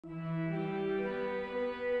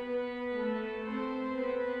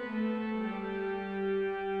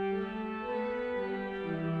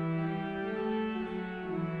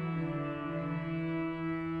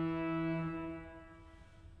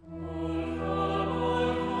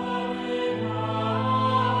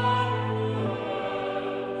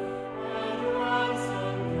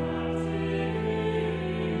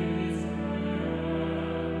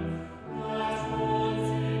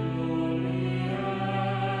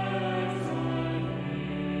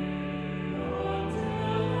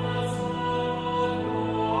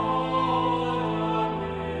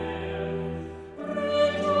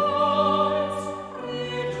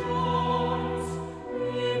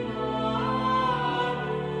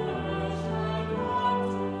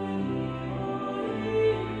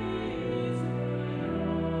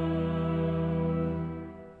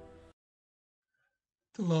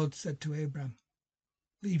The Lord said to Abram,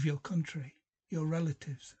 "Leave your country, your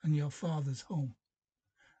relatives, and your father's home,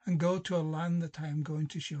 and go to a land that I am going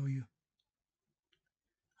to show you.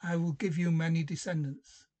 I will give you many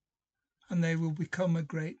descendants, and they will become a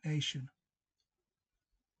great nation.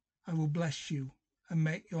 I will bless you and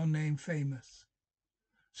make your name famous,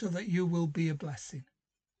 so that you will be a blessing.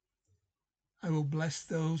 I will bless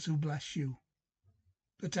those who bless you,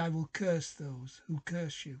 but I will curse those who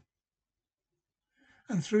curse you.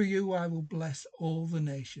 And through you I will bless all the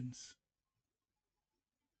nations."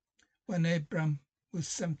 When Abram was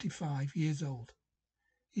 75 years old,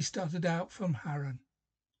 he started out from Haran,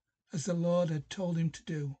 as the Lord had told him to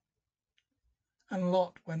do, and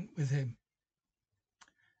Lot went with him.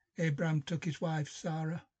 Abram took his wife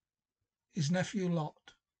Sarah, his nephew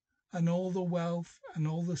Lot, and all the wealth and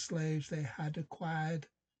all the slaves they had acquired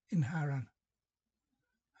in Haran,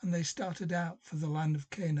 and they started out for the land of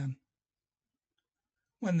Canaan.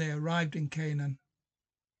 When they arrived in Canaan,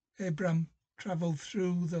 Abram travelled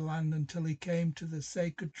through the land until he came to the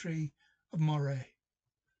sacred tree of Moreh,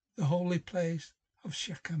 the holy place of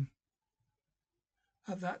Shechem.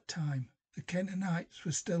 At that time, the Canaanites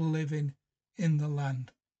were still living in the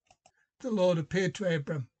land. The Lord appeared to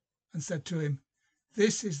Abram and said to him,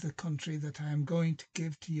 "This is the country that I am going to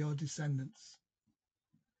give to your descendants."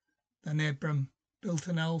 Then Abram built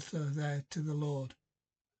an altar there to the Lord,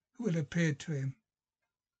 who had appeared to him.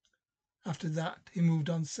 After that, he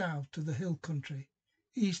moved on south to the hill country,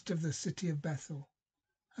 east of the city of Bethel,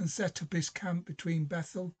 and set up his camp between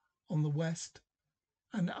Bethel on the west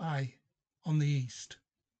and Ai on the east.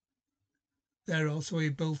 There also he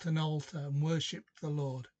built an altar and worshipped the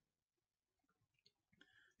Lord.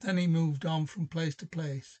 Then he moved on from place to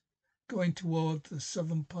place, going toward the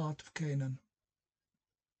southern part of Canaan.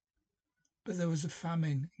 But there was a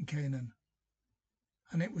famine in Canaan,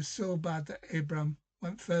 and it was so bad that Abram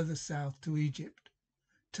went further south to Egypt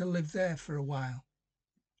to live there for a while.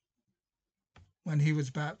 When he was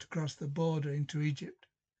about to cross the border into Egypt,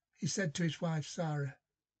 he said to his wife Sarah,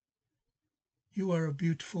 "You are a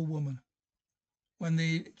beautiful woman. When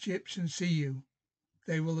the Egyptians see you,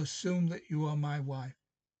 they will assume that you are my wife,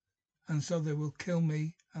 and so they will kill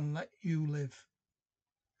me and let you live.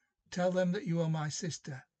 Tell them that you are my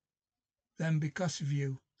sister. Then because of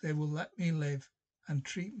you, they will let me live and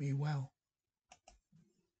treat me well."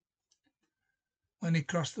 When he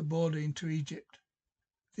crossed the border into Egypt,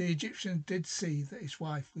 the Egyptians did see that his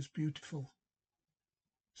wife was beautiful.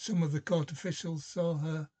 Some of the court officials saw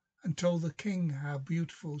her and told the king how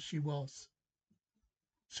beautiful she was.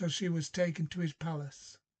 So she was taken to his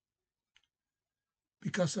palace.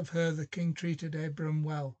 Because of her, the king treated Abram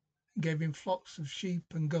well and gave him flocks of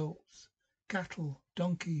sheep and goats, cattle,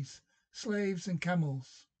 donkeys, slaves and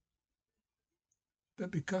camels.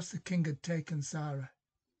 But because the king had taken Sarah,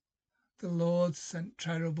 the Lord sent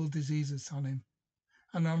terrible diseases on him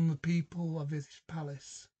and on the people of his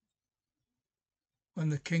palace. When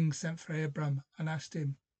the king sent for Abram and asked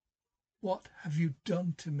him, "What have you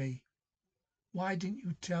done to me? Why didn't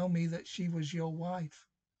you tell me that she was your wife?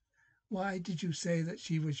 Why did you say that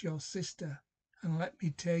she was your sister and let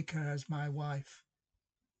me take her as my wife?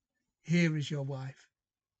 Here is your wife.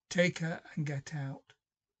 Take her and get out."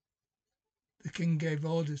 The king gave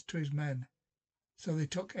orders to his men, so they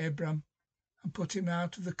took Abram and put him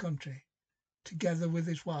out of the country, together with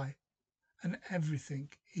his wife and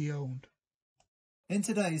everything he owned. In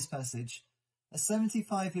today's passage, a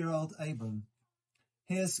 75-year-old Abram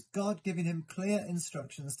hears God giving him clear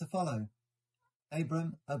instructions to follow.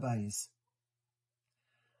 Abram obeys.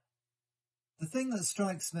 The thing that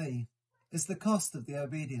strikes me is the cost of the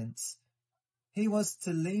obedience. He was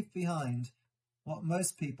to leave behind what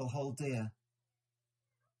most people hold dear: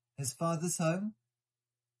 his father's home,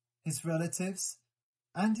 his relatives,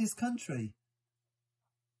 and his country.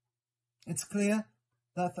 It's clear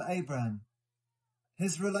that for Abraham,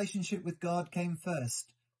 his relationship with God came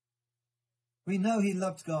first. We know he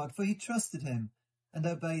loved God, for he trusted him and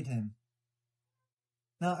obeyed him.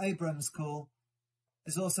 Now Abraham's call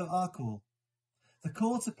is also our call, the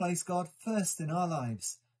call to place God first in our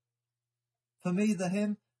lives. For me, the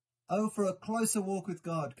hymn, "Oh, for a closer walk with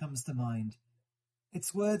God," comes to mind.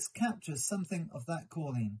 Its words capture something of that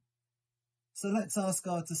calling. So let's ask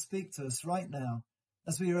God to speak to us right now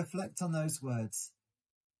as we reflect on those words.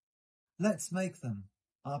 Let's make them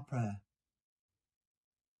our prayer.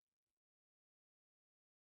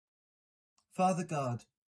 Father God,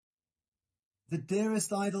 the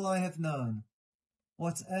dearest idol I have known,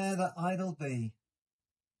 whate'er that idol be,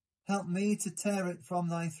 help me to tear it from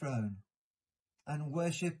thy throne and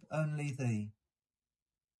worship only thee.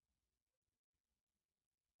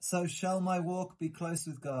 So shall my walk be close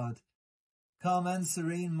with God, calm and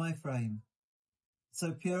serene my frame.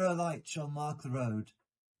 So pure a light shall mark the road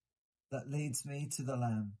that leads me to the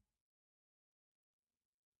Lamb.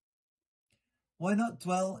 Why not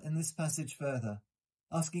dwell in this passage further,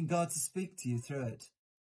 asking God to speak to you through it?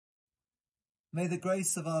 May the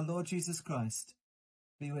grace of our Lord Jesus Christ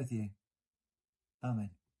be with you. Amen.